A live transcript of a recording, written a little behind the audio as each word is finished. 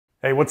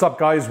Hey, what's up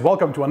guys?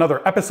 Welcome to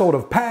another episode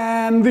of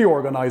Pan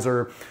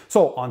TheOrganizer.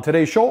 So on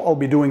today's show, I'll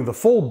be doing the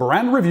full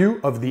brand review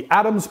of the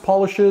Adams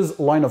Polishes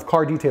line of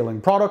car detailing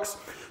products.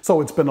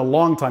 So it's been a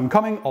long time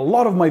coming. A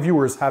lot of my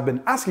viewers have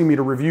been asking me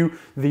to review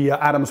the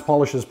Adams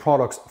Polishes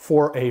products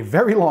for a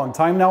very long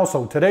time now.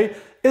 So today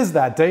is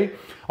that day.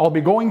 I'll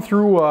be going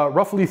through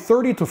roughly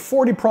 30 to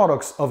 40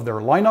 products of their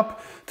lineup,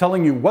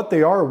 telling you what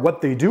they are,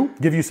 what they do,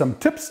 give you some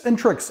tips and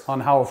tricks on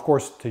how, of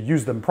course, to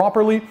use them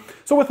properly.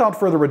 So without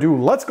further ado,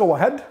 let's go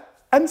ahead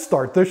and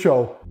start the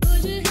show.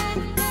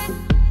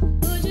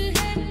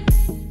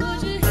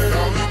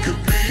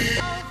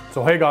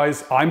 So hey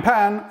guys, I'm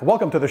Pan,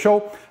 welcome to the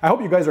show. I hope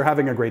you guys are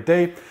having a great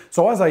day.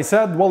 So as I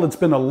said, well, it's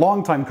been a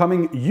long time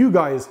coming. You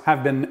guys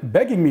have been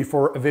begging me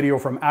for a video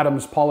from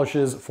Adams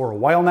Polishes for a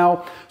while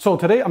now. So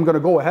today I'm gonna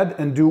go ahead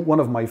and do one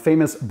of my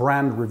famous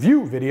brand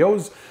review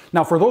videos.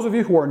 Now for those of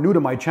you who are new to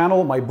my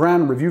channel, my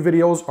brand review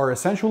videos are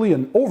essentially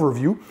an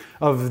overview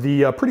of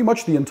the pretty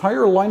much the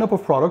entire lineup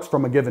of products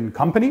from a given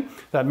company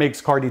that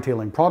makes car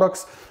detailing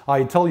products.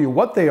 I tell you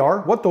what they are,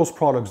 what those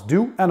products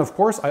do, and of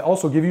course I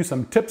also give you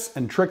some tips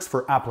and tricks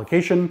for application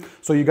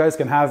so you guys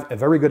can have a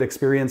very good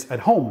experience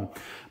at home.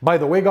 By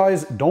the way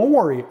guys, don't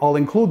worry, I'll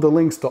include the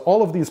links to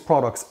all of these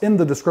products in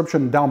the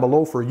description down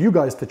below for you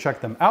guys to check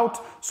them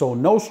out. So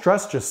no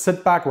stress, just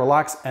sit back,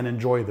 relax, and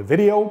enjoy the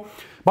video.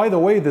 By the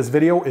way, this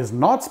video is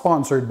not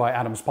sponsored by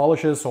Adams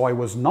Polishes, so I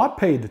was not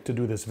paid to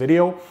do this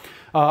video.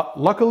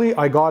 Luckily,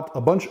 I got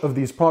a bunch of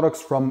these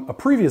products from a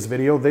previous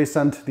video. They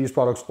sent these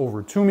products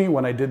over to me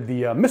when I did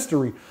the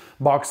mystery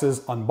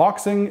boxes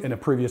unboxing in a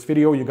previous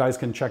video. You guys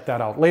can check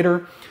that out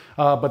later.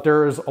 But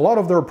there's a lot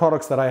of their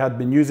products that I had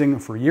been using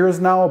for years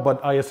now,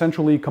 but I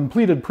essentially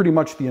completed pretty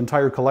much the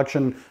entire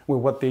collection with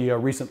what they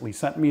recently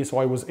sent me. So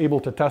I was able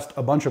to test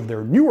a bunch of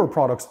their newer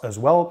products as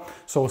well.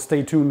 So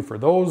stay tuned for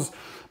those.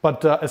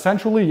 But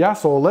essentially, yeah,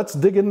 so let's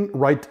dig in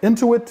right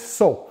into it.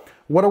 So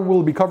what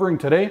we'll be covering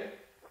today,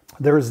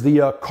 there's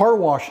the car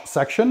wash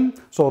section,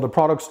 so the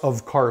products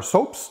of car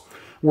soaps.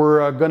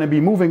 We're going to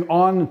be moving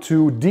on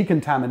to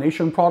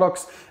decontamination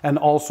products and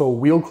also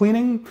wheel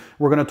cleaning.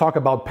 We're going to talk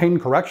about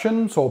paint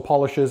correction, so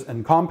polishes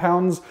and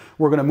compounds.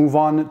 We're going to move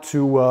on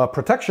to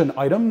protection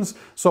items,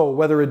 so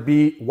whether it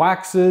be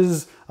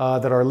waxes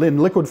that are in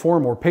liquid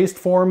form or paste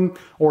form,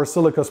 or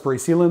silica spray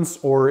sealants,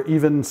 or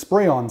even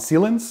spray-on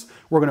sealants.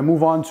 We're going to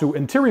move on to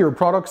interior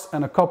products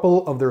and a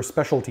couple of their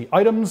specialty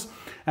items,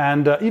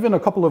 and even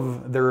a couple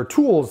of their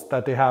tools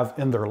that they have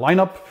in their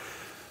lineup.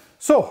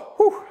 So,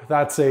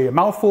 that's a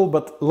mouthful,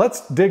 but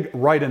let's dig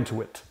right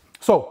into it.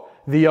 So,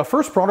 the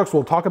first products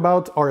we'll talk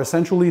about are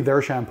essentially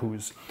their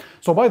shampoos.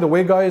 So by the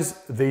way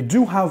guys, they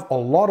do have a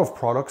lot of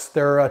products.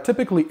 They're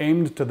typically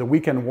aimed to the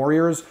weekend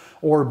warriors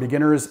or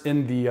beginners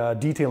in the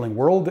detailing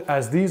world,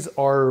 as these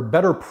are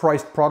better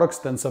priced products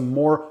than some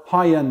more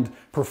high-end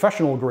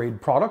professional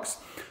grade products.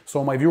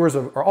 So my viewers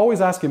are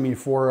always asking me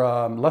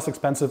for less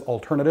expensive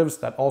alternatives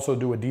that also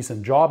do a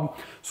decent job.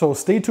 So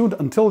stay tuned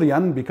until the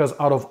end, because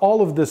out of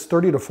all of this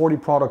 30 to 40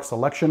 product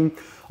selection,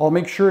 I'll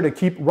make sure to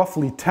keep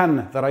roughly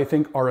 10 that I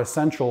think are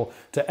essential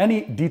to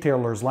any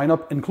detailer's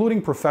lineup,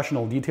 including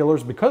professional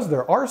detailers, because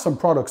there are some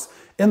products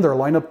in their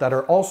lineup that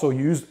are also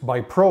used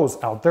by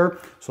pros out there.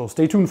 So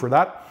stay tuned for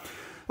that.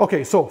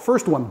 Okay, so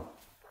first one.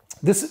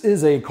 This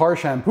is a car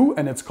shampoo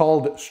and it's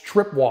called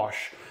Strip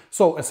Wash.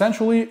 So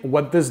essentially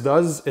what this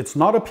does, it's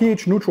not a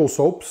pH neutral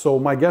soap, so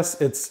my guess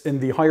it's in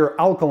the higher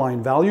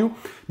alkaline value,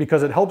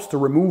 because it helps to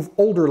remove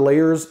older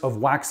layers of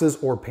waxes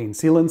or paint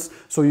sealants,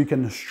 so you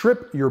can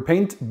strip your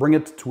paint, bring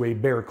it to a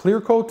bare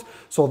clear coat,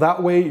 so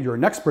that way your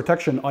next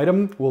protection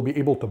item will be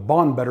able to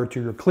bond better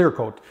to your clear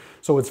coat.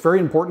 So it's very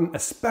important,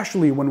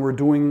 especially when we're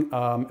doing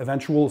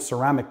eventual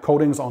ceramic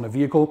coatings on a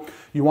vehicle.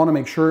 You want to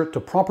make sure to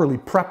properly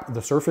prep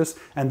the surface,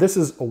 and this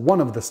is one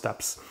of the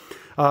steps.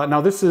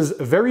 Now this is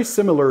very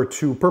similar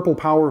to Purple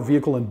Power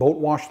Vehicle and Boat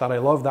Wash that I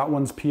love. That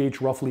one's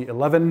pH roughly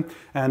 11,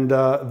 and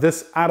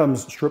this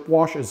Adams Strip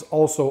Wash is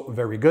also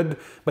very good.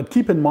 But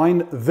keep in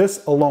mind,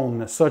 this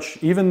alone,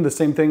 even the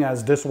same thing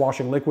as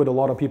dishwashing liquid, a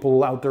lot of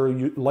people out there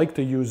like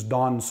to use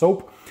Dawn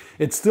soap.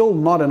 It's still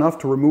not enough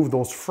to remove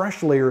those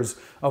fresh layers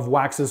of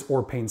waxes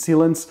or paint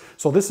sealants.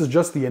 So this is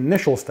just the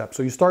initial step.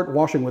 So you start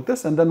washing with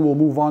this, and then we'll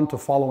move on to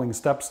following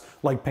steps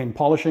like paint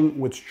polishing,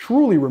 which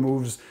truly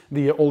removes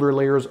the older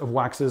layers of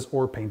waxes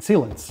or paint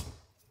sealants.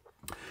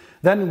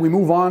 Then we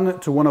move on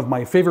to one of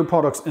my favorite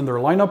products in their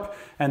lineup,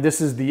 and this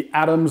is the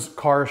Adams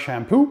Car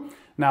Shampoo.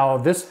 Now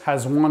this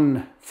has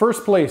won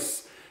first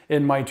place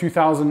in my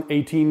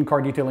 2018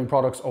 Car Detailing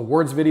Products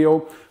Awards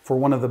video for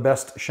one of the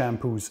best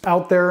shampoos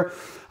out there.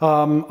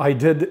 I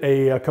did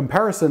a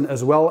comparison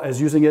as well as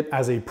using it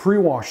as a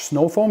pre-wash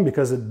snow foam,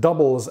 because it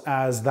doubles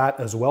as that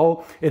as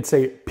well. It's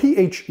a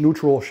pH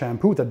neutral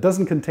shampoo that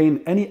doesn't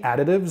contain any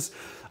additives.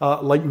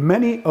 Like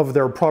many of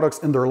their products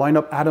in their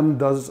lineup,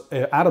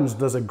 Adams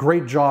does a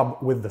great job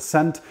with the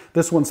scent.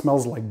 This one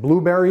smells like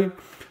blueberry.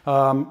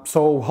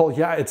 Well,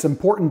 yeah, it's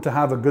important to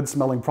have a good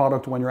smelling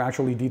product when you're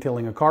actually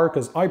detailing a car,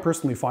 because I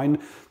personally find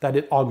that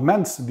it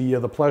augments the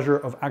pleasure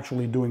of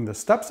actually doing the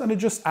steps, and it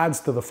just adds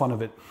to the fun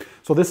of it.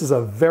 So this is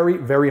a very,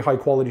 very high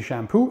quality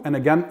shampoo. And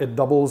again, it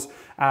doubles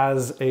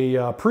as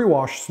a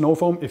pre-wash snow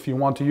foam if you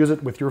want to use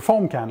it with your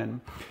foam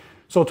cannon.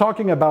 So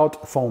talking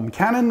about foam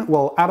cannon,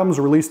 well, Adams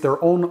released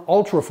their own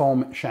ultra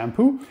foam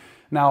shampoo.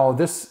 Now,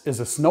 this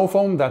is a snow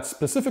foam that's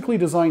specifically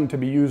designed to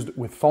be used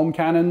with foam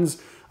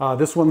cannons.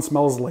 This one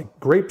smells like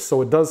grapes,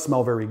 so it does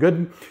smell very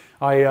good.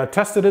 I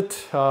tested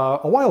it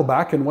a while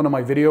back in one of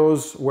my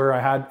videos where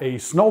I had a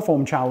snow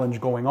foam challenge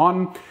going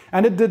on,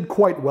 and it did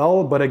quite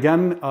well, but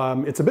again,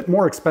 it's a bit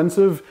more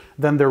expensive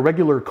than their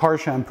regular car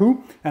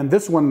shampoo, and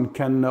this one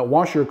can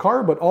wash your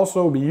car, but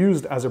also be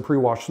used as a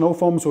pre-wash snow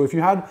foam. So if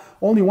you had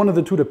only one of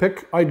the two to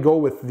pick, I'd go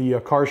with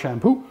the car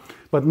shampoo.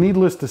 But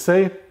needless to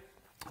say,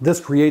 this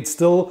creates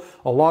still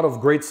a lot of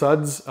great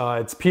suds.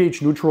 It's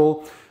pH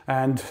neutral,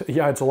 and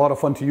yeah, it's a lot of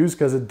fun to use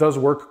because it does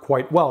work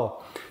quite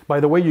well. By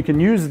the way, you can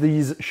use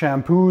these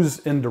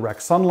shampoos in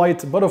direct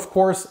sunlight, but of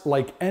course,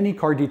 like any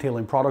car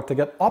detailing product, to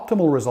get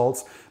optimal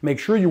results, make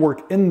sure you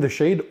work in the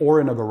shade or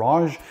in a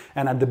garage,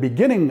 and at the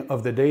beginning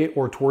of the day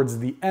or towards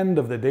the end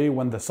of the day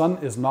when the sun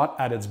is not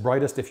at its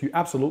brightest if you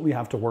absolutely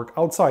have to work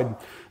outside.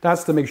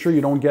 That's to make sure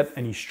you don't get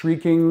any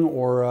streaking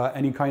or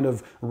any kind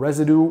of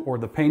residue, or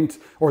the paint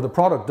or the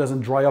product doesn't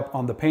dry up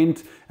on the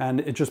paint and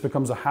it just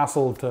becomes a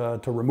hassle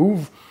to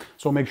remove.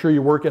 So make sure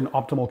you work in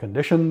optimal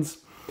conditions.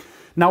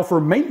 Now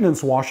for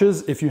maintenance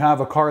washes, if you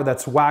have a car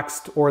that's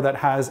waxed or that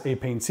has a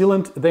paint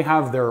sealant, they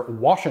have their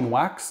wash and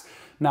wax.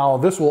 Now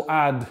this will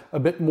add a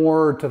bit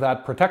more to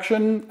that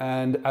protection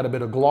and add a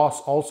bit of gloss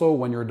also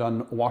when you're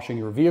done washing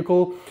your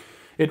vehicle.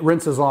 It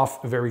rinses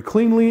off very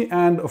cleanly,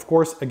 and of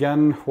course,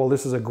 again, well,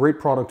 this is a great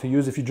product to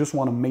use if you just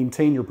want to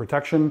maintain your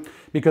protection,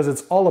 because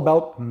it's all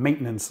about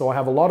maintenance. So I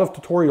have a lot of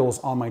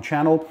tutorials on my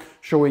channel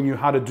showing you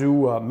how to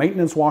do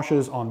maintenance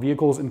washes on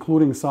vehicles,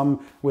 including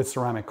some with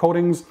ceramic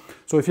coatings.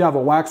 So if you have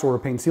a wax or a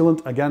paint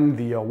sealant, again,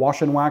 the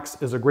wash and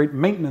wax is a great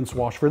maintenance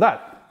wash for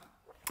that.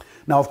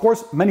 Now, of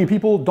course, many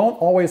people don't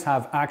always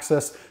have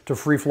access to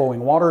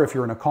free-flowing water if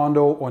you're in a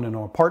condo or in an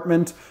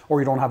apartment, or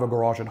you don't have a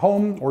garage at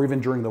home, or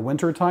even during the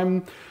winter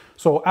time.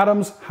 So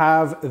Adams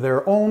have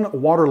their own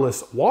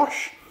waterless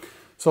wash.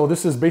 So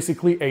this is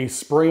basically a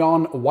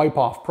spray-on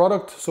wipe-off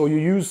product. So you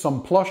use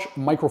some plush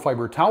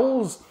microfiber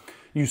towels,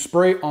 you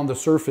spray on the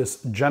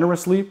surface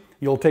generously.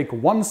 You'll take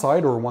one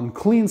side or one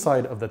clean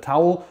side of the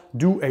towel,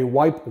 do a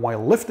wipe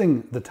while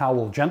lifting the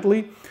towel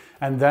gently,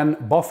 and then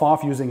buff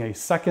off using a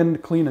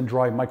second clean and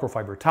dry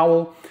microfiber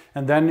towel.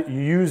 And then you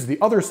use the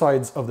other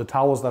sides of the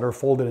towels that are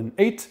folded in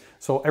 8.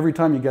 So every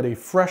time you get a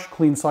fresh,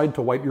 clean side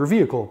to wipe your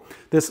vehicle.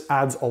 This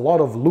adds a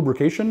lot of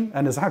lubrication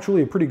and is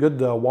actually a pretty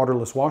good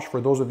waterless wash for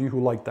those of you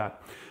who like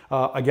that.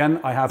 Again,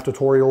 I have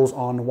tutorials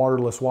on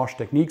waterless wash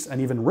techniques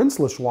and even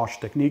rinseless wash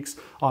techniques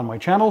on my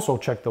channel, so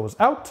check those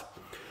out.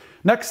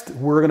 Next,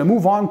 we're gonna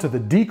move on to the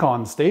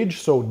decon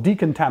stage, so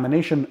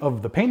decontamination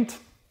of the paint.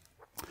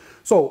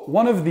 So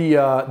one of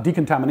the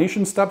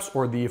decontamination steps,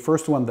 or the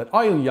first one that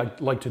I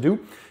like to do,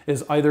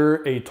 is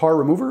either a tar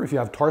remover if you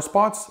have tar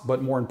spots,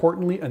 but more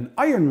importantly, an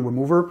iron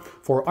remover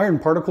for iron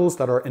particles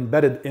that are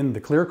embedded in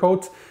the clear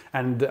coat.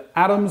 And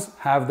Adams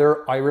have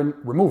their iron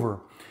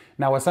remover.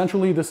 Now,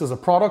 essentially, this is a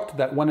product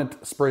that when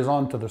it sprays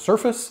onto the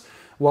surface,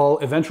 well,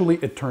 eventually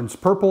it turns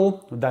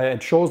purple. That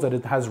it shows that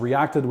it has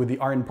reacted with the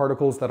iron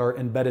particles that are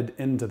embedded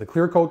into the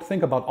clear coat.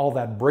 Think about all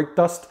that brake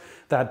dust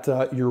that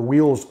your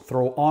wheels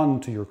throw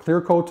onto your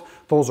clear coat.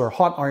 Those are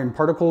hot iron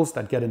particles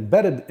that get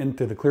embedded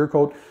into the clear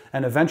coat,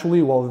 and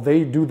eventually, well,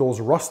 they do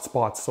those rust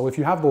spots. So if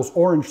you have those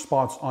orange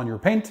spots on your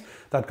paint,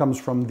 that comes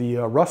from the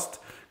rust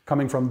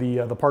coming from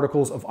the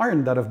particles of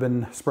iron that have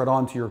been spread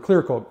onto your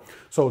clear coat.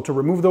 So to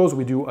remove those,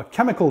 we do a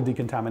chemical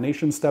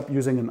decontamination step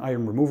using an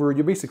iron remover.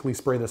 You basically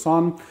spray this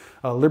on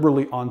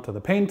liberally onto the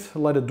paint,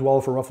 let it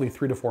dwell for roughly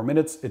 3 to 4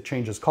 minutes. It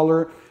changes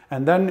color,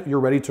 and then you're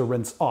ready to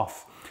rinse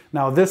off.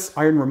 Now, this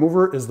iron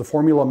remover is the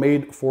formula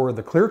made for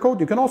the clear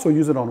coat. You can also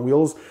use it on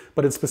wheels,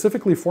 but it's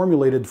specifically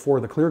formulated for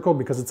the clear coat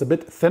because it's a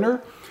bit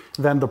thinner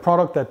than the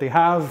product that they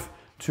have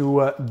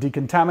to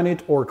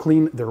decontaminate or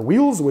clean their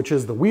wheels, which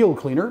is the wheel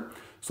cleaner.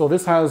 So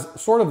this has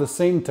sort of the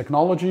same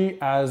technology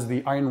as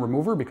the iron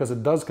remover because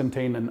it does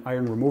contain an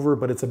iron remover,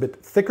 but it's a bit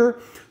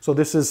thicker. So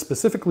this is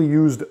specifically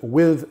used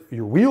with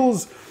your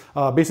wheels,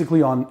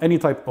 basically on any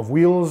type of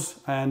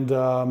wheels. And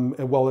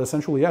well,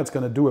 essentially, yeah, it's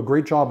going to do a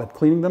great job at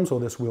cleaning them. So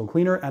this wheel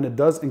cleaner, and it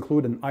does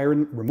include an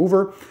iron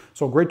remover.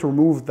 So great to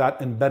remove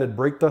that embedded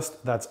brake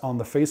dust that's on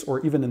the face or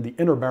even in the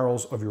inner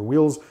barrels of your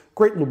wheels.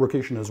 Great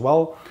lubrication as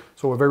well.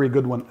 So a very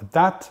good one at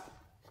that.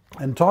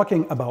 And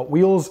talking about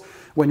wheels,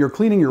 when you're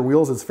cleaning your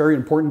wheels, it's very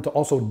important to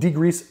also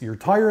degrease your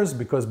tires,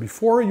 because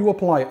before you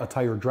apply a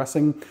tire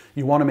dressing,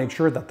 you want to make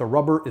sure that the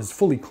rubber is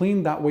fully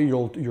clean. That way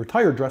your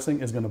tire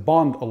dressing is going to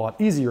bond a lot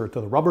easier to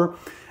the rubber.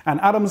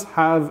 And Adams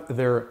have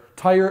their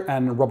tire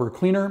and rubber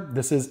cleaner.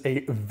 This is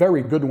a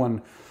very good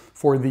one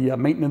for the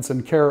maintenance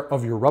and care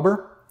of your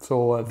rubber.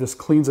 So this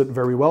cleans it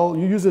very well.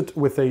 You use it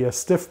with a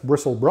stiff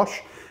bristle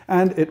brush,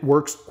 and it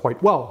works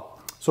quite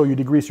well. So you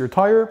degrease your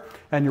tire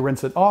and you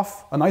rinse it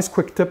off. A nice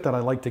quick tip that I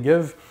like to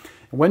give: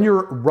 when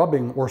you're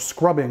rubbing or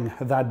scrubbing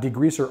that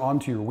degreaser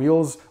onto your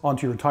wheels,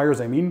 onto your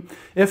tires, I mean,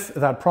 if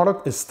that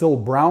product is still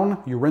brown,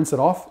 you rinse it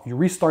off, you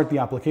restart the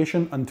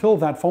application until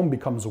that foam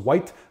becomes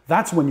white.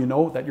 That's when you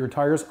know that your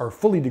tires are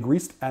fully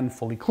degreased and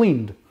fully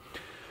cleaned.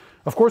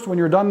 Of course, when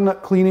you're done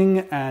cleaning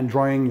and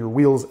drying your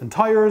wheels and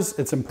tires,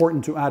 it's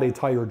important to add a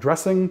tire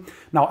dressing.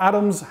 Now,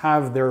 Adams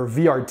have their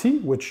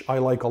VRT, which I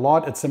like a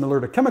lot. It's similar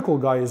to Chemical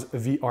Guy's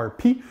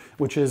VRP,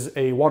 which is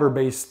a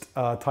water-based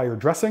tire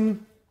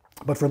dressing.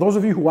 But for those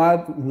of you who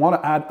want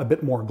to add a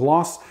bit more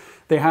gloss,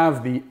 they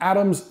have the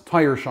Adams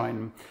Tire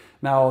Shine.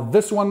 Now,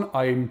 this one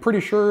I'm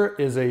pretty sure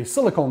is a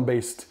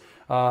silicone-based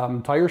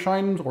tire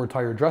shine or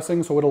tire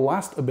dressing, so it'll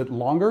last a bit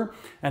longer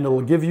and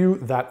it'll give you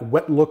that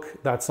wet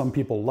look that some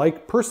people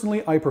like.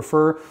 Personally, I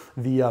prefer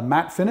the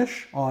matte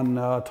finish on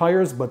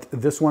tires, but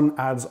this one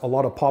adds a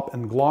lot of pop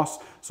and gloss,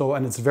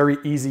 and it's very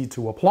easy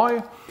to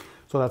apply,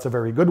 so that's a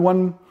very good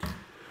one.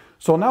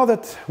 So now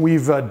that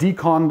we've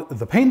deconned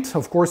the paint,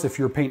 of course, if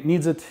your paint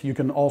needs it, you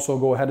can also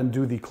go ahead and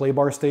do the clay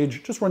bar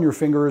stage. Just run your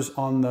fingers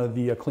on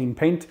the clean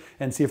paint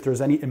and see if there's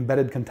any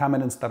embedded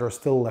contaminants that are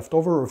still left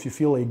over, or if you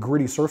feel a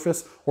gritty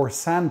surface or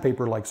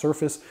sandpaper-like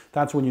surface,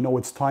 that's when you know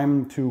it's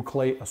time to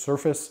clay a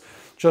surface.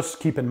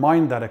 Just keep in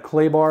mind that a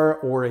clay bar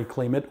or a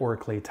clay mitt or a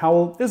clay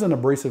towel is an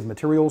abrasive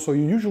material, so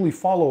you usually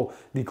follow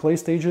the clay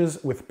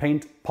stages with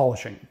paint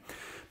polishing.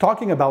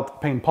 Talking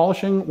about paint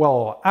polishing,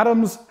 well,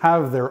 Adams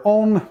have their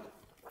own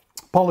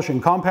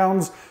polishing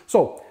compounds.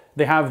 So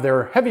they have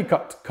their heavy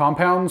cut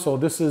compound. So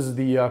this is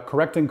the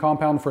correcting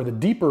compound for the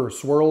deeper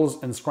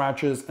swirls and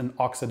scratches and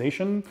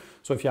oxidation.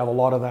 So if you have a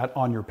lot of that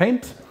on your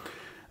paint,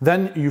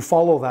 then you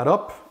follow that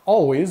up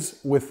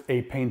always with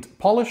a paint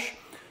polish.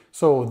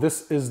 So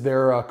this is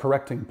their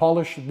correcting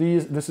polish.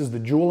 This is the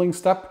jeweling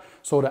step.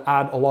 So to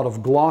add a lot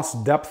of gloss,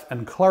 depth,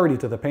 and clarity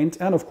to the paint,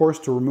 and of course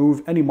to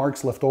remove any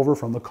marks left over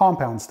from the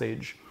compound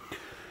stage.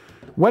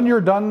 When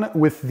you're done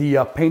with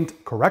the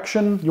paint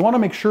correction, you want to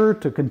make sure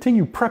to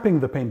continue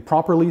prepping the paint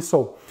properly.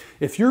 So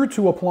if you're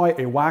to apply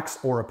a wax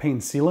or a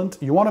paint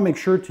sealant, you want to make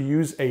sure to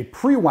use a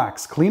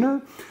pre-wax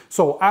cleaner.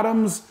 So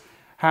Adams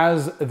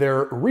has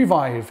their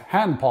Revive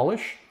hand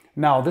polish.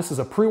 Now this is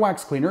a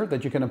pre-wax cleaner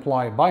that you can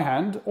apply by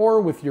hand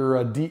or with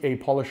your DA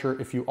polisher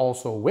if you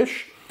also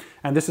wish.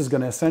 And this is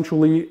going to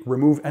essentially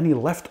remove any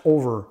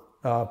leftover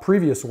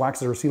previous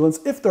waxes or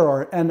sealants, if there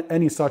are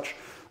any such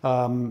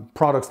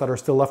products that are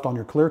still left on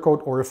your clear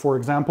coat, or if, for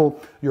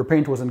example, your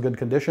paint was in good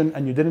condition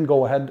and you didn't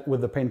go ahead with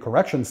the paint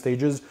correction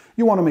stages,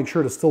 you want to make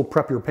sure to still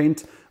prep your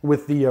paint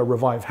with the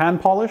Revive hand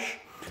polish.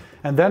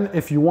 And then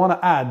if you want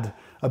to add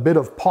a bit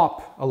of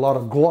pop, a lot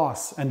of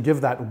gloss, and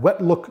give that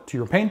wet look to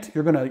your paint,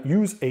 you're going to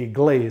use a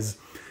glaze.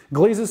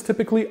 Glazes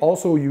typically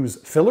also use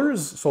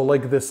fillers, so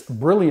like this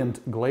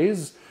brilliant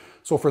glaze.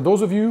 So for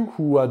those of you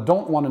who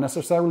don't want to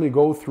necessarily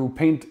go through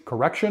paint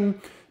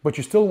correction, but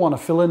you still want to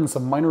fill in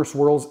some minor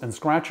swirls and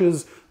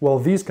scratches, well,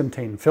 these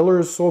contain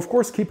fillers. So of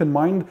course, keep in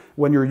mind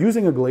when you're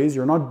using a glaze,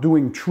 you're not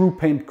doing true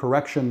paint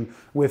correction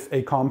with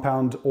a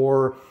compound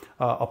or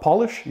a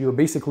polish. You're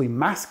basically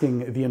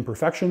masking the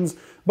imperfections.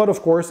 But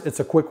of course,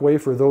 it's a quick way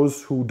for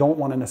those who don't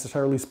want to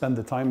necessarily spend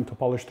the time to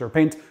polish their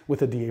paint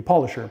with a DA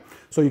polisher.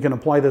 So you can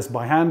apply this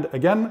by hand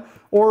again,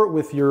 or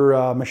with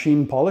your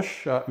machine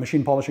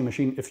polishing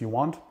machine if you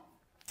want.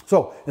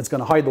 So it's going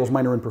to hide those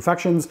minor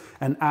imperfections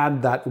and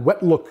add that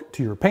wet look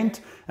to your paint.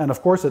 And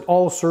of course, it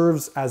all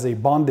serves as a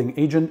bonding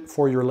agent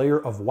for your layer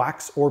of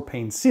wax or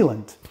paint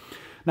sealant.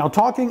 Now,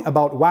 talking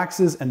about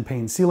waxes and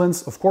paint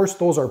sealants, of course,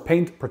 those are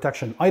paint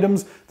protection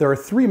items. There are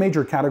three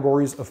major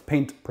categories of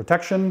paint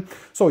protection.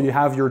 So you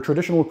have your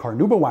traditional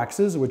carnauba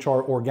waxes, which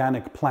are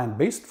organic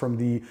plant-based from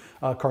the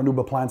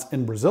carnauba plants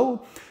in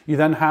Brazil. You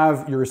then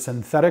have your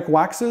synthetic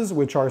waxes,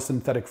 which are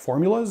synthetic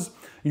formulas.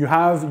 You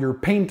have your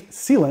paint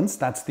sealants,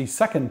 that's the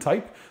second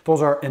type.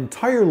 Those are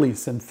entirely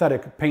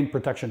synthetic paint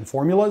protection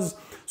formulas.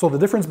 So the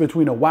difference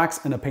between a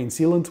wax and a paint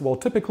sealant, well,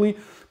 typically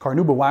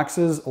carnauba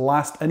waxes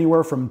last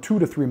anywhere from 2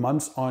 to 3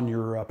 months on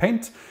your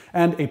paint,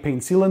 and a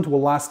paint sealant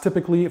will last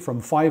typically from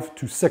 5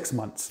 to 6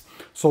 months.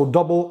 So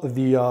double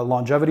the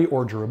longevity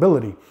or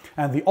durability.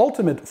 And the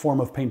ultimate form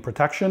of paint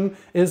protection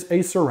is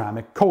a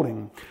ceramic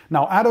coating.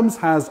 Now, Adams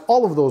has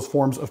all of those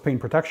forms of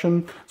paint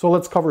protection, so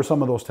let's cover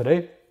some of those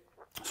today.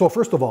 So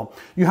first of all,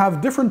 you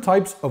have different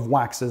types of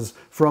waxes,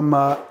 from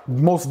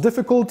most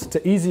difficult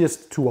to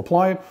easiest to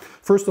apply.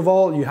 First of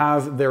all, you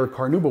have their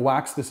carnauba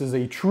wax. This is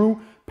a true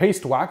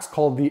paste wax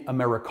called the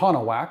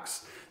Americana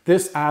wax.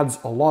 This adds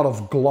a lot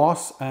of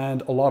gloss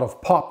and a lot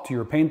of pop to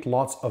your paint,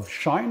 lots of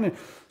shine.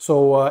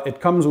 So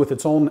it comes with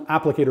its own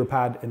applicator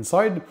pad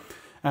inside.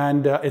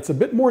 And it's a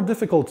bit more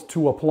difficult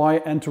to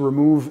apply and to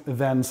remove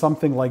than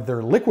something like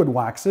their liquid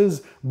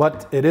waxes,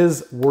 but it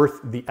is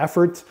worth the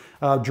effort.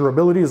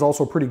 Durability is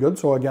also pretty good,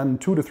 so again,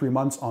 2 to 3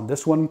 months on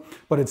this one,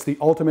 but it's the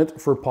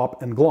ultimate for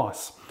pop and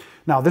gloss.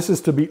 Now, this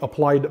is to be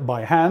applied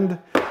by hand.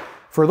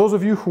 For those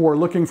of you who are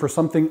looking for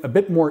something a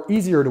bit more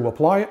easier to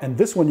apply, and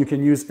this one you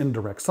can use in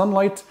direct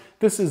sunlight,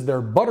 this is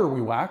their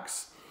buttery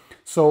wax.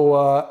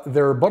 So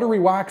their buttery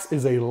wax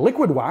is a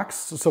liquid wax,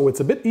 so it's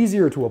a bit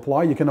easier to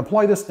apply. You can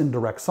apply this in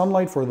direct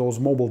sunlight for those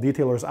mobile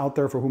detailers out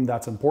there for whom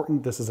that's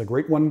important. This is a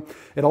great one.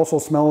 It also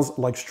smells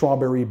like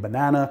strawberry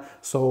banana,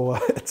 so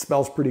it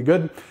smells pretty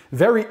good.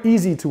 Very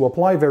easy to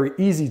apply, very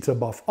easy to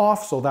buff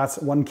off, so that's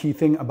one key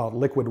thing about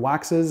liquid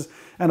waxes.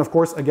 And of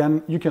course,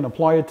 again, you can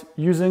apply it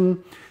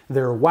using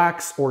their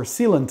wax or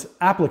sealant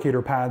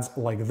applicator pads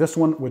like this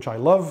one, which I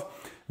love.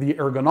 The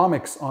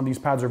ergonomics on these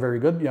pads are very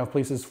good. You have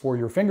places for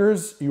your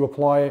fingers. You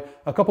apply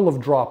a couple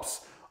of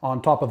drops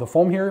on top of the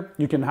foam here.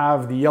 You can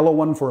have the yellow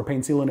one for a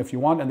paint sealant if you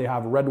want, and they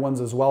have red ones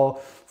as well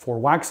for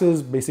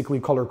waxes. Basically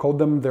color code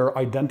them. They're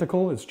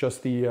identical. It's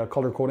just the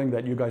color coding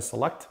that you guys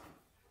select.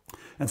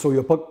 And so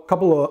you put a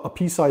couple of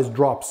pea-sized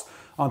drops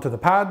onto the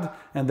pad,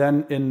 and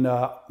then in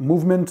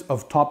movement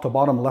of top to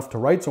bottom, left to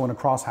right, so in a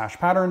cross-hatch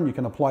pattern, you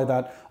can apply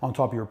that on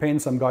top of your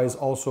paint. Some guys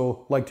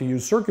also like to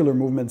use circular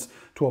movements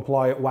to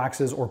apply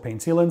waxes or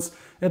paint sealants.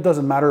 It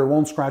doesn't matter, it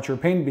won't scratch your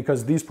paint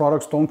because these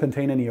products don't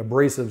contain any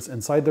abrasives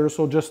inside there,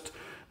 so just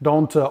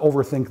don't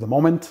overthink the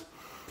moment.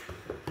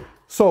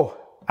 So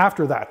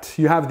after that,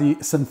 you have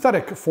the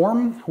synthetic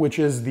form, which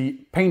is the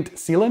paint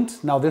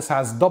sealant. Now this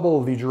has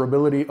double the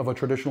durability of a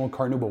traditional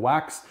carnauba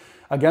wax.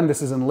 Again,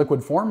 this is in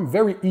liquid form,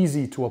 very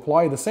easy to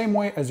apply, the same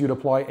way as you'd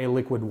apply a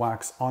liquid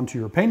wax onto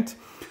your paint.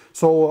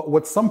 So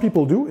what some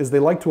people do is they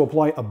like to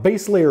apply a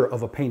base layer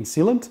of a paint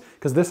sealant,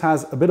 because this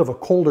has a bit of a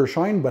colder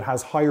shine but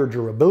has higher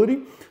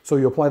durability. So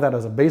you apply that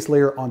as a base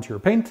layer onto your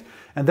paint,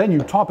 and then you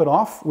top it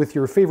off with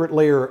your favorite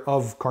layer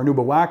of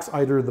carnauba wax,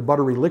 either the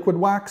buttery liquid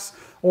wax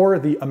or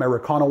the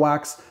Americana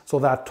wax. So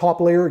that top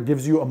layer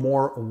gives you a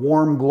more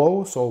warm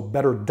glow, so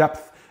better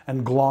depth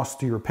and gloss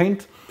to your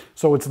paint.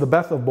 So it's the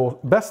best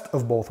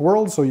of both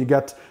worlds. So you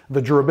get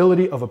the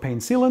durability of a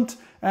paint sealant,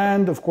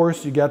 and of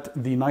course you get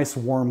the nice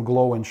warm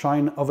glow and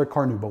shine of a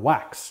carnauba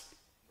wax.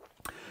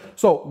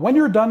 So when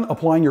you're done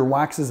applying your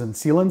waxes and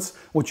sealants,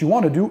 what you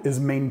want to do is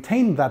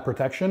maintain that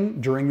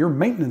protection during your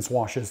maintenance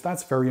washes.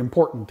 That's very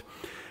important.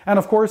 And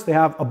of course, they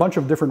have a bunch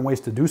of different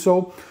ways to do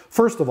so.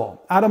 First of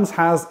all, Adams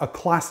has a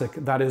classic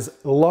that is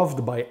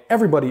loved by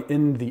everybody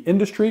in the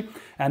industry,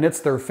 and it's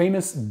their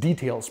famous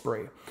detail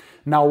spray.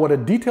 Now, what a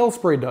detail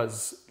spray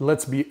does,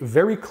 let's be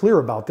very clear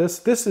about this.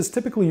 This is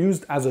typically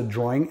used as a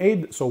drying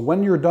aid. So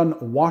when you're done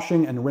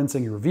washing and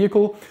rinsing your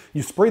vehicle,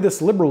 you spray this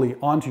liberally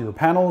onto your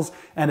panels,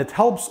 and it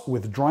helps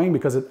with drying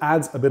because it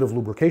adds a bit of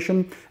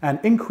lubrication and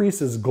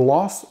increases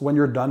gloss when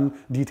you're done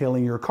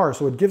detailing your car.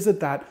 So it gives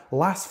it that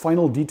last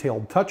final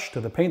detailed touch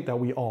to the paint that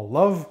we all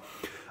love.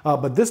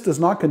 But this does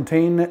not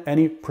contain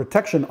any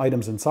protection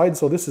items inside,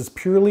 so this is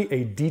purely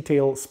a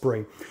detail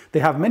spray.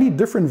 They have many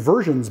different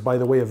versions, by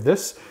the way, of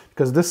this,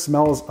 because this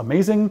smells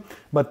amazing,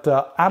 but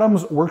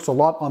Adams works a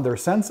lot on their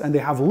scents, and they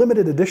have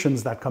limited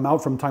editions that come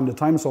out from time to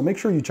time, so make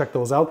sure you check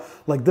those out.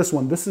 Like this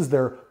one, this is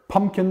their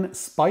pumpkin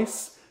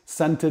spice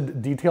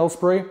scented detail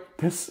spray.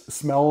 This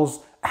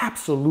smells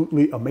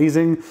absolutely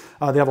amazing.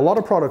 They have a lot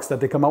of products that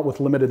they come out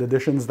with limited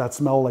editions that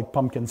smell like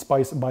pumpkin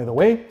spice, by the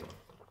way.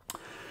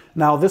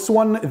 Now this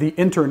one, the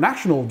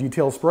International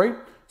Detail Spray,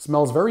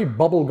 smells very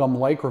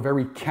bubblegum-like or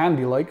very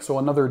candy-like, so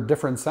another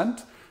different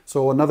scent.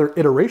 So another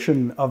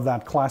iteration of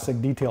that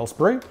classic detail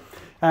spray.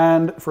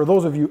 And for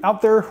those of you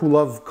out there who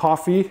love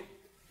coffee,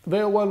 they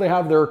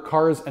have their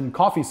cars and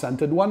coffee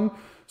scented one.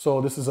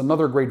 So this is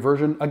another great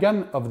version,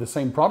 again, of the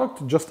same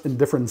product, just in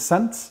different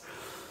scents.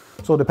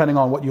 So depending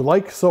on what you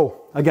like.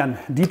 So again,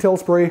 detail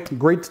spray,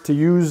 great to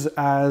use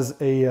as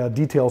a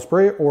detail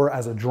spray or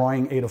as a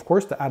drying aid, of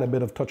course, to add a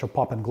bit of touch of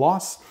pop and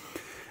gloss.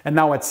 And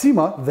now at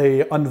SEMA,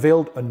 they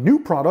unveiled a new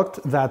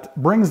product that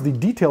brings the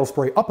detail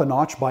spray up a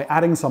notch by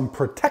adding some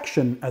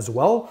protection as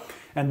well.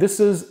 And this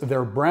is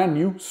their brand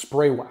new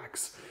spray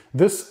wax.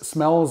 This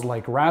smells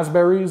like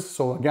raspberries.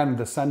 So again,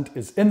 the scent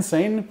is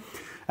insane.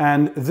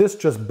 And this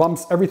just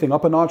bumps everything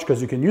up a notch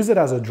because you can use it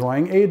as a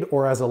drying aid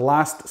or as a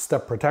last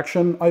step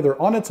protection, either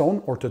on its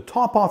own or to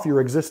top off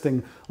your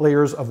existing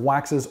layers of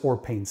waxes or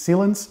paint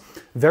sealants.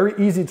 Very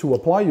easy to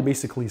apply. You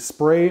basically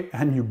spray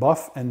and you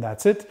buff, and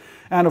that's it.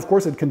 And of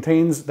course, it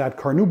contains that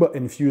carnauba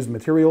infused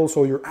material,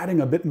 so you're adding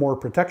a bit more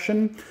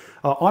protection.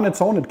 On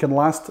its own, it can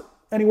last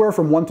anywhere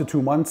from 1 to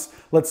 2 months.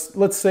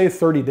 Let's say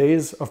 30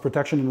 days of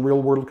protection in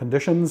real world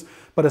conditions,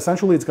 but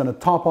essentially it's going to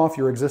top off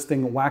your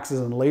existing waxes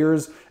and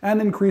layers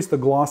and increase the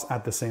gloss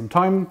at the same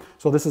time.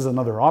 So this is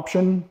another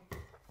option.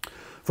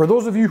 For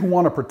those of you who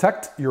want to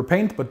protect your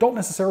paint but don't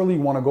necessarily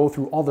want to go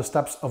through all the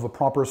steps of a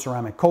proper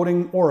ceramic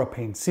coating or a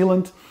paint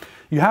sealant,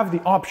 you have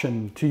the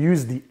option to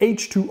use the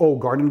H2O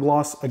Garden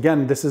Gloss.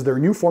 Again, this is their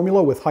new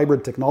formula with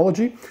hybrid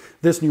technology.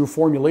 This new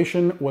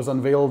formulation was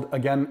unveiled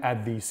again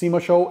at the SEMA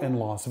show in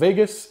Las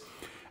Vegas.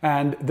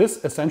 And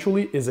this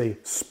essentially is a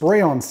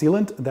spray-on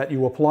sealant that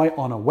you apply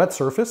on a wet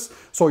surface.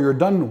 So you're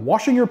done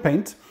washing your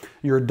paint,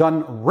 You're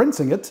done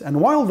rinsing it,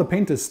 and while the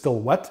paint is still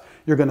wet,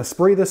 you're going to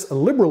spray this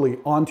liberally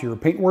onto your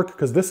paintwork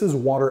because this is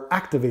water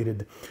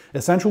activated.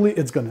 Essentially,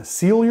 it's going to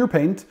seal your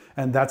paint,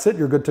 and that's it.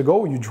 You're good to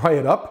go. You dry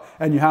it up,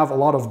 and you have a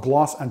lot of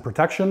gloss and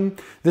protection.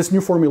 This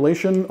new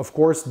formulation, of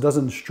course,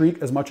 doesn't streak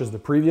as much as the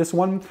previous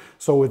one,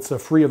 so it's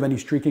free of any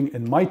streaking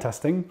in my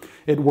testing.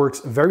 It works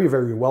very,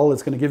 very well.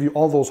 It's going to give you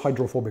all those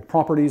hydrophobic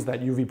properties,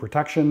 that UV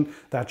protection,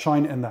 that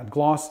shine, and that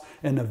gloss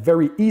in a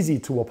very easy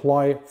to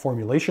apply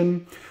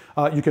formulation.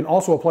 You can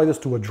also apply this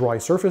to a dry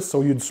surface,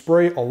 so you'd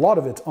spray a lot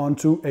of it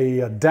onto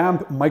a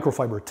damp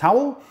microfiber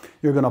towel.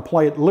 You're going to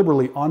apply it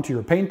liberally onto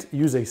your paint,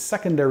 use a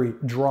secondary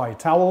dry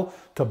towel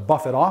to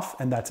buff it off,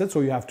 and that's it.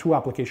 So you have two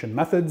application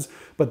methods,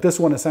 but this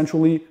one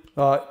essentially,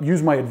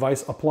 use my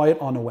advice, apply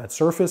it on a wet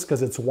surface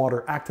because it's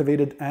water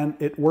activated and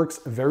it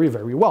works very,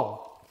 very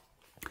well.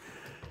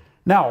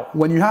 Now,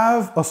 when you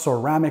have a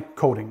ceramic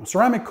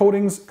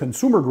coatings,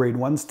 consumer grade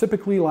ones,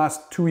 typically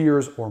last 2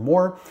 years or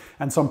more,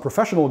 and some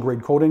professional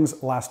grade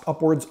coatings last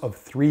upwards of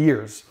 3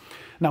 years.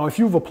 Now, if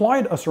you've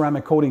applied a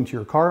ceramic coating to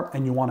your car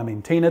and you want to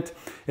maintain it,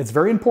 it's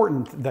very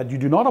important that you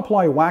do not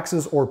apply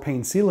waxes or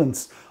paint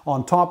sealants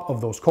on top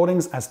of those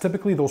coatings, as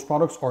typically those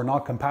products are not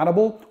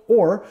compatible,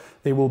 or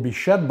they will be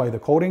shed by the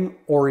coating,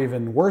 or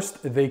even worse,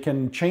 they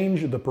can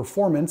change the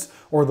performance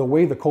or the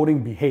way the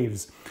coating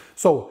behaves.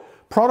 So,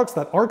 products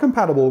that are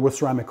compatible with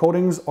ceramic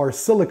coatings are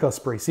silica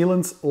spray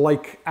sealants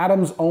like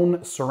Adam's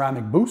own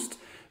Ceramic Boost.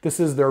 This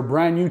is their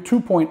brand new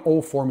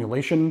 2.0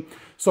 formulation.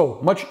 So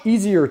much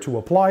easier to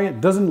apply, it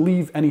doesn't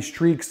leave any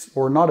streaks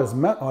or not as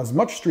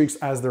much streaks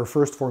as their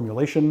first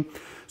formulation.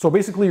 So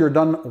basically you're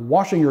done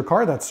washing your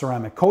car that's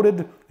ceramic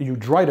coated, you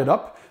dried it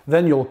up,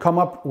 then you'll come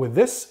up with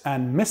this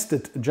and mist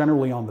it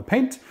generally on the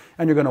paint,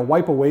 and you're going to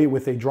wipe away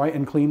with a dry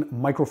and clean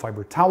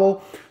microfiber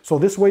towel. So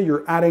this way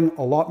you're adding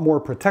a lot more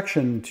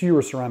protection to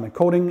your ceramic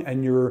coating,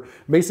 and you're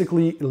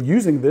basically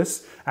using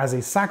this as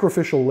a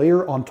sacrificial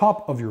layer on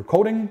top of your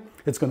coating.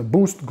 It's going to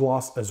boost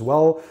gloss as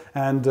well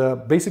and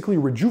basically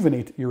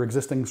rejuvenate your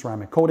existing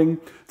ceramic coating.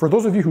 For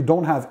those of you who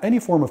don't have any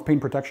form of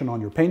paint protection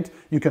on your paint,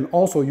 you can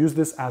also use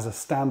this as a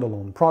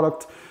standalone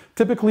product.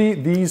 Typically,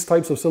 these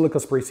types of silica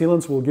spray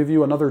sealants will give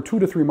you another 2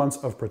 to 3 months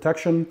of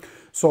protection.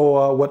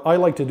 So what I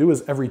like to do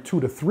is every 2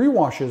 to 3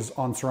 washes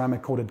on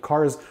ceramic coated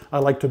cars, I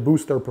like to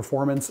boost their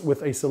performance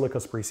with a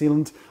silica spray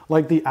sealant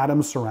like the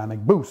Adams Ceramic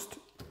Boost.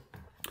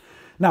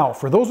 Now,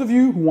 for those of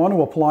you who want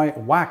to apply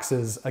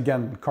waxes,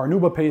 again,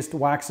 carnauba paste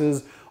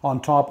waxes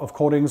on top of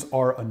coatings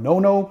are a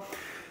no-no.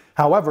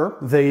 However,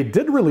 they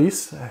did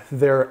release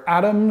their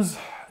Adams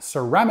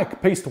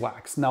Ceramic Paste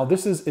Wax. Now,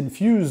 this is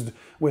infused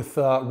with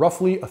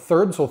roughly a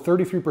third, so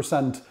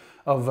 33%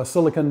 of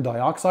silicon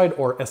dioxide,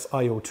 or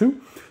SiO2.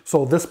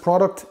 So this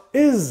product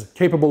is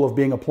capable of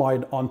being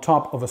applied on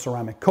top of a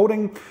ceramic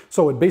coating.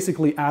 So it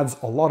basically adds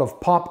a lot of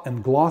pop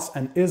and gloss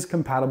and is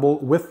compatible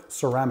with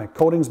ceramic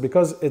coatings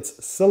because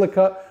it's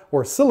silica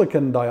or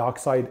silicon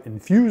dioxide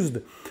infused.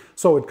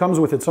 So it comes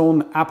with its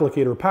own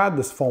applicator pad,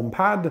 this foam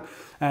pad,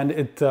 and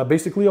it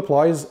basically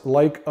applies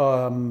like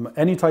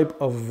any type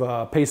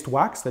of paste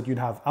wax that you'd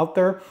have out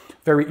there.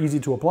 Very easy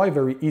to apply,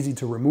 very easy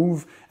to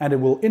remove, and it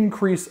will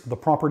increase the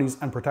properties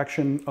and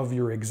protection of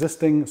your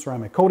existing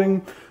ceramic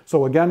coating.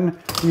 So again,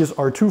 these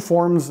are two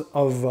forms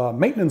of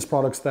maintenance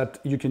products that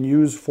you can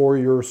use for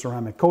your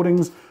ceramic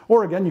coatings.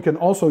 Or again, you can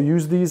also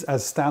use these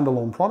as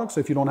standalone products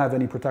if you don't have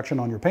any protection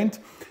on your paint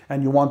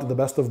and you want the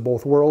best of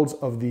both worlds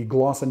of the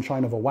gloss and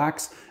shine of a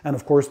wax, and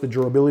of course the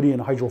durability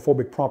and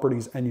hydrophobic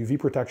properties and UV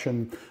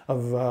protection of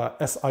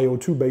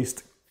SiO2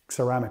 based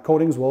ceramic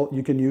coatings. Well,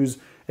 you can use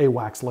a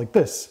wax like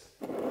this.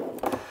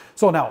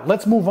 So now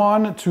let's move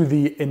on to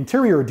the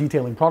interior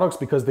detailing products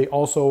because they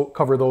also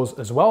cover those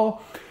as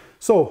well.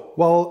 So,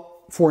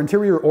 well, for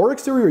interior or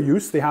exterior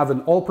use, they have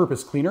an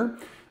all-purpose cleaner.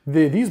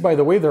 These, by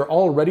the way, they're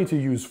all ready to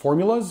use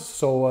formulas.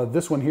 So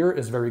this one here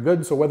is very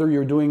good. So whether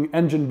you're doing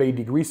engine bay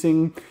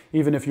degreasing,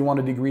 even if you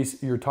want to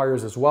degrease your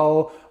tires as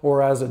well,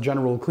 or as a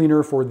general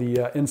cleaner for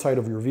the inside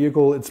of your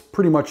vehicle, it's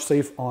pretty much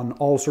safe on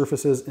all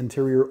surfaces,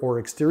 interior or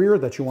exterior,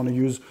 that you want to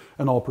use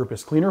an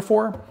all-purpose cleaner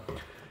for.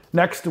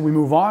 Next, we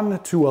move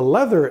on to a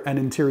leather and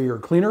interior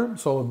cleaner.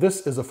 So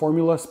this is a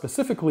formula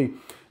specifically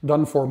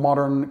done for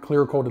modern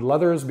clear-coated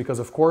leathers because,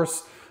 of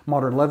course,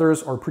 modern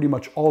leathers are pretty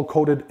much all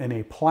coated in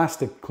a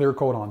plastic clear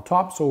coat on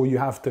top, so you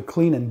have to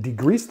clean and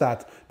degrease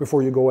that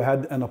before you go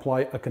ahead and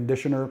apply a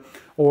conditioner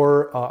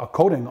or a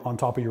coating on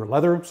top of your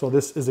leather. So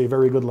this is a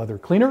very good leather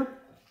cleaner.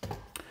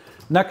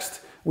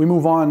 Next, we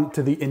move on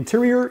to the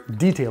interior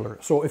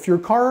detailer. So if your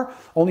car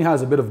only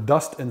has a bit of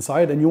dust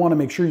inside and you want to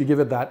make sure you give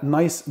it that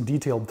nice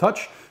detailed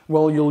touch,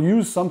 well, you'll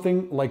use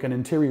something like an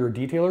interior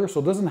detailer.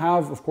 So it doesn't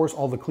have, of course,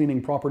 all the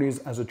cleaning properties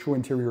as a true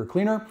interior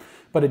cleaner,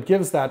 but it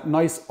gives that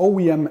nice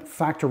OEM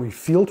factory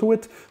feel to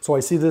it. So I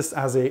see this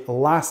as a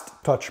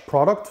last touch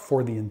product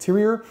for the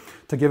interior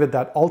to give it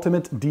that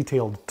ultimate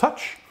detailed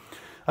touch.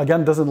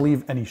 Again, doesn't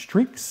leave any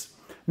streaks.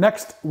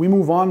 Next, we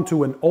move on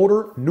to an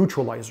odor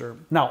neutralizer.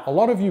 Now, a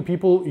lot of you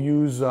people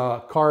use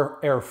car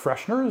air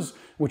fresheners,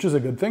 which is a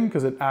good thing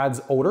because it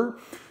adds odor.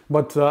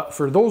 But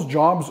for those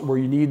jobs where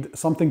you need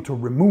something to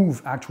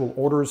remove actual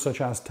odors such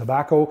as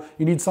tobacco,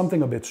 you need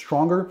something a bit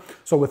stronger.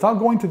 So without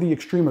going to the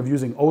extreme of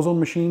using ozone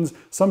machines,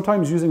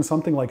 sometimes using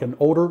something like an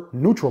odor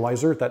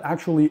neutralizer that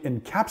actually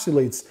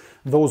encapsulates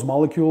those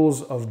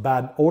molecules of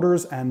bad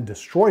odors and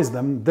destroys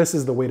them, this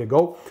is the way to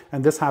go.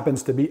 And this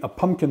happens to be a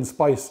pumpkin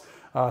spice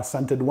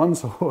scented one,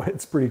 so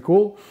it's pretty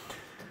cool.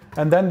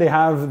 And then they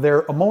have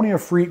their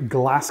ammonia-free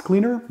glass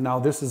cleaner. Now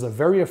this is a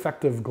very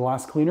effective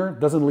glass cleaner,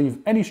 doesn't leave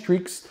any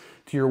streaks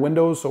to your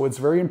windows, so it's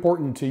very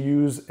important to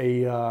use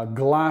a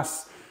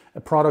glass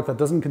product that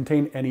doesn't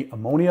contain any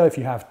ammonia if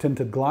you have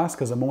tinted glass,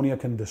 because ammonia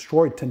can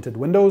destroy tinted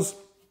windows.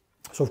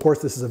 So of course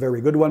this is a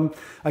very good one.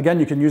 Again,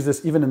 you can use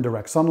this even in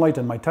direct sunlight.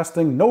 In my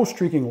testing, no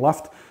streaking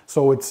left,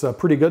 so it's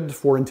pretty good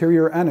for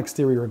interior and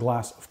exterior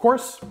glass, of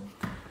course.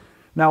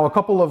 Now a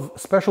couple of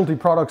specialty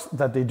products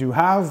that they do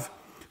have.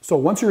 So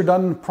once you're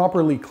done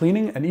properly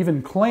cleaning and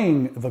even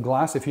claying the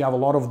glass, if you have a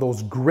lot of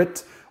those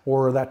grit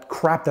or that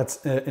crap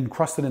that's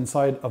encrusted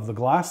inside of the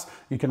glass,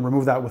 you can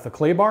remove that with a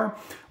clay bar.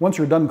 Once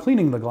you're done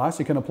cleaning the glass,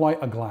 you can apply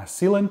a glass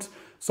sealant.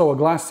 So a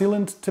glass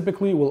sealant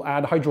typically will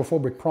add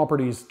hydrophobic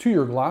properties to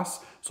your glass,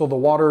 so the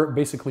water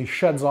basically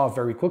sheds off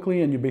very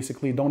quickly and you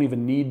basically don't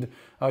even need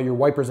your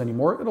wipers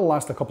anymore. It'll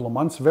last a couple of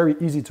months, very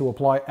easy to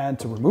apply and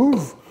to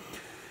remove.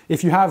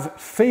 If you have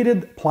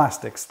faded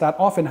plastics, that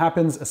often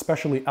happens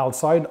especially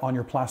outside on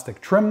your plastic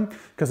trim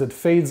because it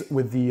fades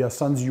with the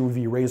sun's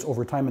UV rays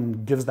over time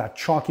and gives that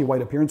chalky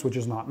white appearance, which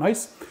is not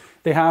nice.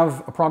 They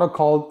have a product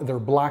called their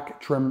Black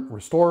Trim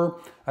Restorer.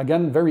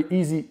 Again, very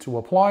easy to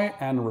apply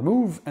and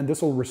remove, and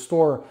this will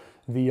restore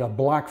the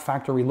black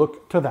factory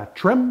look to that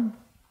trim.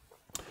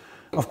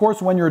 Of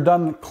course, when you're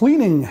done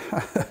cleaning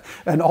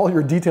and all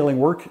your detailing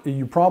work,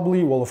 you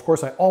probably, well, of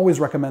course, I always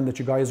recommend that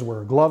you guys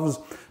wear gloves.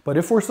 But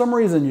if for some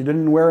reason you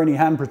didn't wear any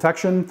hand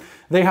protection,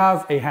 they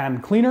have a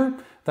hand cleaner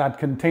that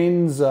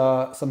contains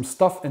some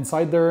stuff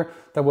inside there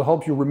that will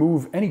help you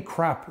remove any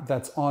crap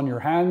that's on your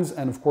hands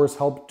and, of course,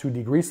 help to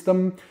degrease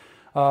them.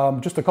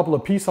 Just a couple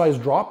of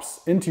pea-sized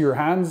drops into your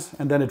hands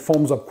and then it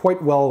foams up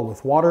quite well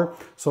with water.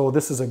 So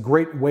this is a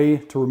great way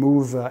to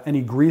remove any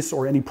grease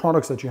or any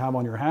products that you have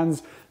on your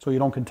hands so you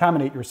don't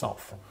contaminate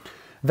yourself.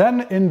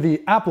 Then in the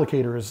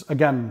applicators,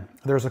 again,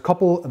 there's a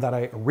couple that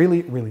I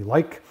really, really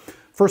like.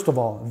 First of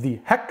all, the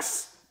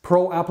Hex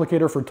Pro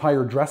applicator for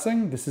tire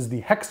dressing. This is the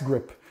Hex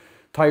Grip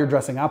tire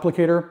dressing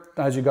applicator.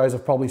 As you guys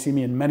have probably seen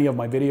me in many of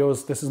my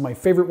videos, this is my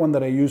favorite one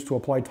that I use to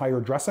apply tire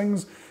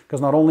dressings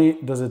because not only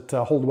does it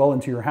hold well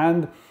into your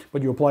hand,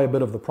 but you apply a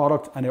bit of the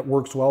product and it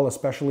works well,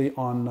 especially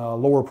on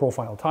lower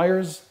profile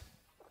tires.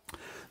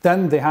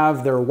 Then they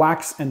have their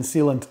wax and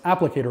sealant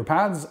applicator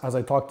pads, as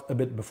I talked a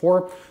bit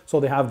before.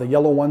 So they have the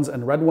yellow ones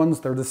and red ones.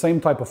 They're the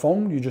same type of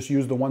foam. You just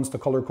use the ones to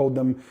color code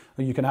them.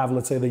 You can have,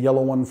 let's say, the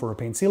yellow one for a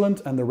paint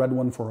sealant and the red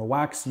one for a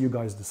wax. You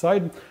guys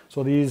decide.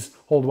 So these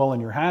hold well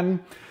in your hand.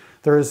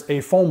 There's a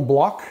foam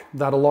block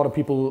that a lot of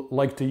people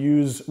like to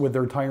use with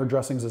their tire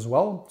dressings as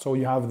well. So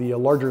you have the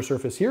larger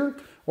surface here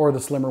or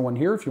the slimmer one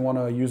here if you want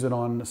to use it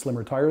on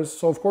slimmer tires.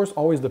 So of course,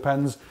 always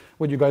depends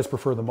what you guys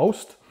prefer the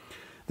most.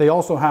 They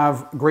also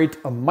have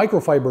great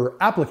microfiber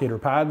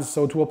applicator pads.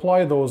 So to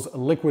apply those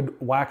liquid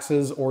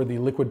waxes or the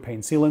liquid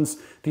paint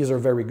sealants, these are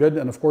very good.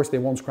 And of course, they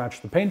won't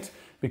scratch the paint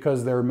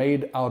because they're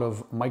made out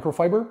of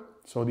microfiber.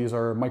 So these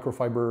are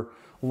microfiber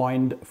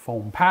lined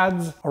foam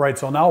pads. All right,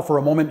 so now for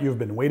a moment you've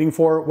been waiting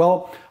for.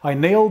 Well, I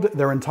nailed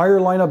their entire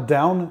lineup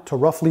down to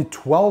roughly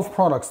 12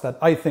 products that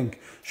I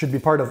think should be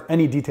part of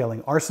any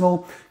detailing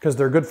arsenal because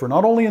they're good for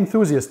not only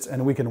enthusiasts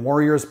and weekend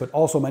warriors, but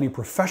also many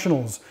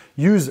professionals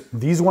use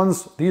these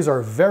ones. These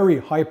are very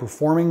high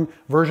performing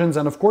versions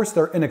and of course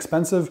they're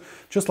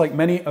inexpensive, just like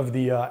many of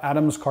the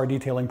Adams car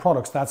detailing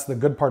products. That's the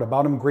good part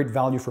about them, great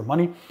value for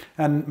money.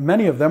 And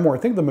many of them, or I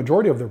think the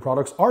majority of their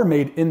products, are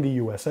made in the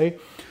USA.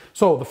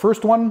 So the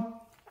first one,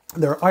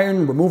 their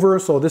iron remover,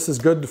 so this is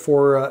good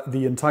for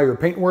the entire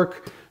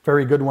paintwork.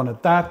 Very good one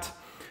at that.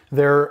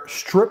 Their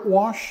strip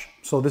wash,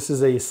 so this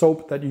is a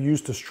soap that you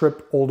use to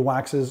strip old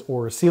waxes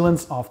or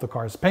sealants off the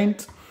car's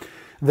paint.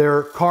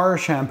 Their car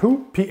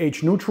shampoo,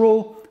 pH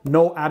neutral,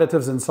 no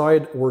additives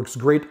inside, works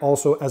great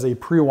also as a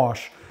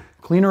pre-wash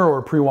cleaner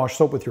or pre-wash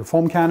soap with your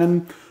foam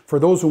cannon. For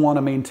those who want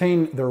to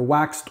maintain their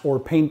waxed or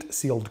paint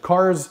sealed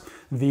cars,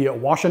 the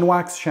Wash and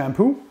Wax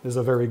shampoo is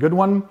a very good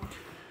one.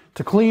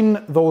 To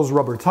clean those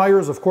rubber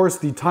tires, of course,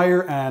 the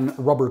tire and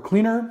rubber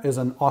cleaner is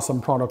an awesome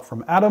product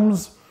from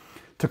Adams.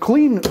 To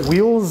clean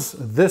wheels,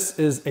 this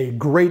is a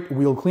great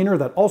wheel cleaner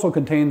that also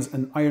contains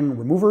an iron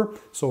remover,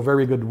 so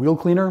very good wheel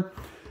cleaner.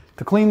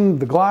 To clean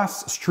the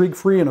glass,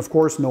 streak-free, and of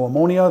course no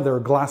ammonia, their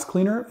glass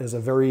cleaner is a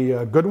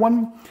very good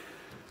one.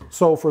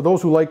 So for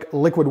those who like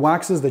liquid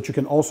waxes that you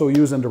can also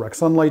use in direct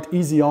sunlight,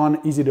 easy on,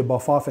 easy to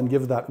buff off and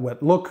give that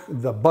wet look,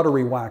 the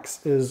buttery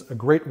wax is a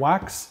great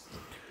wax.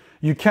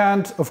 You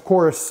can't, of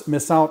course,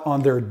 miss out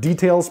on their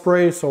detail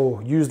spray,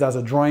 so used as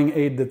a drying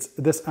aid,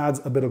 this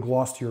adds a bit of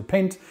gloss to your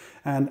paint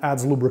and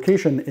adds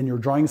lubrication in your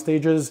drying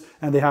stages,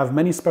 and they have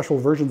many special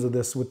versions of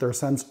this with their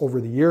scents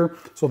over the year,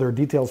 so their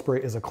detail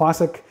spray is a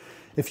classic.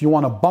 If you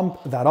want to bump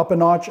that up a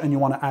notch and you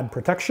want to add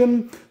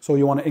protection, so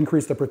you want to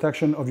increase the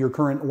protection of your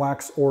current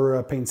wax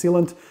or paint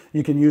sealant,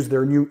 you can use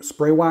their new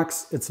spray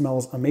wax. It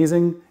smells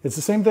amazing. It's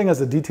the same thing as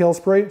the detail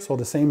spray, so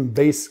the same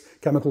base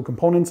chemical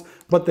components,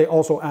 but they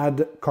also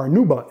add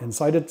carnauba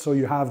inside it, so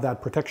you have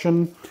that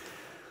protection.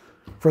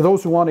 For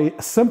those who want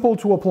a simple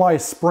to apply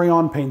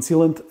spray-on paint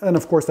sealant, and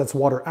of course that's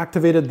water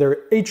activated, they're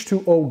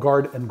H2O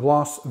guard and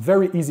gloss,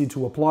 very easy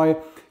to apply,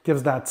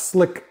 gives that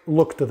slick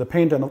look to the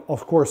paint, and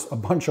of course a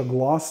bunch of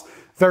gloss.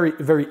 Very,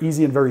 very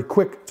easy and very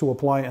quick to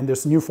apply, and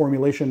this new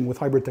formulation with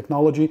hybrid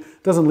technology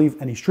doesn't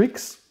leave any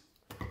streaks.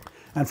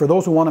 And for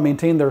those who want to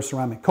maintain their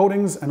ceramic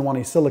coatings and want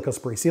a silica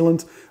spray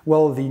sealant,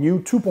 well, the new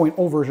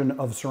 2.0 version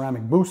of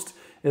Ceramic Boost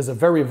is a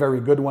very, very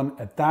good one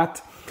at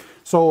that.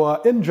 So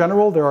in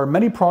general, there are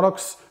many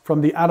products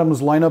from the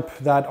Adams lineup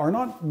that are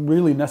not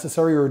really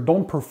necessary or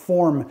don't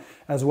perform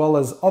as well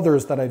as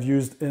others that I've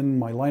used in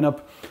my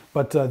lineup.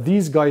 But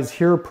these guys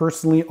here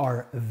personally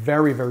are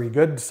very, very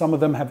good. Some of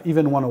them have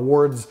even won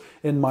awards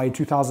in my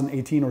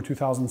 2018 or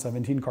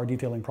 2017 car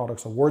detailing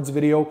products awards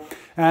video.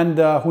 And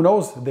who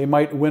knows, they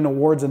might win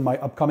awards in my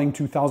upcoming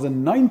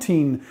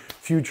 2019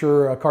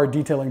 future car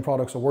detailing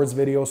products awards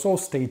video. So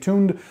stay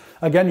tuned.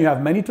 Again, you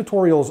have many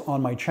tutorials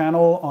on my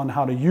channel on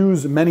how to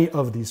use many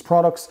of these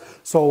products.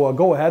 So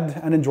go ahead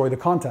and enjoy the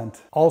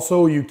content.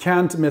 Also, you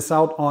can't miss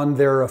out on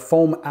their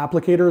foam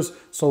applicators.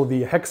 So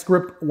the hex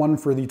grip one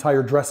for the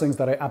tire dressings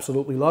that I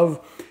absolutely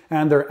love,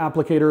 and their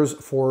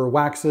applicators for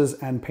waxes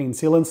and paint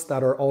sealants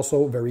that are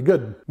also very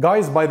good.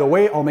 Guys, by the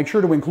way, I'll make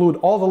sure to include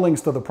all the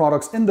links to the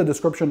products in the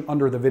description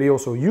under the video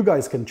so you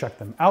guys can check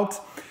them out.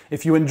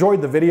 If you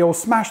enjoyed the video,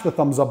 smash the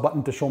thumbs up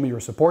button to show me your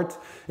support.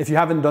 If you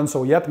haven't done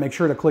so yet, make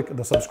sure to click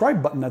the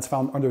subscribe button that's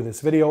found under this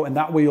video, and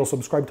that way you'll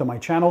subscribe to my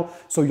channel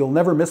so you'll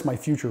never miss my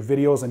future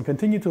videos and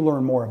continue to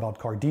learn more about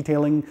car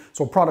detailing,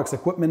 so products,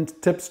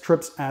 equipment, tips,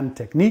 trips, and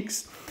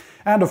techniques.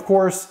 And of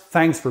course,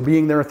 thanks for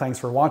being there, thanks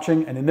for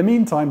watching, and in the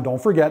meantime,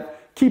 don't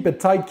forget, keep it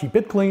tight, keep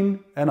it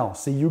clean, and I'll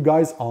see you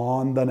guys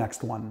on the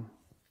next one.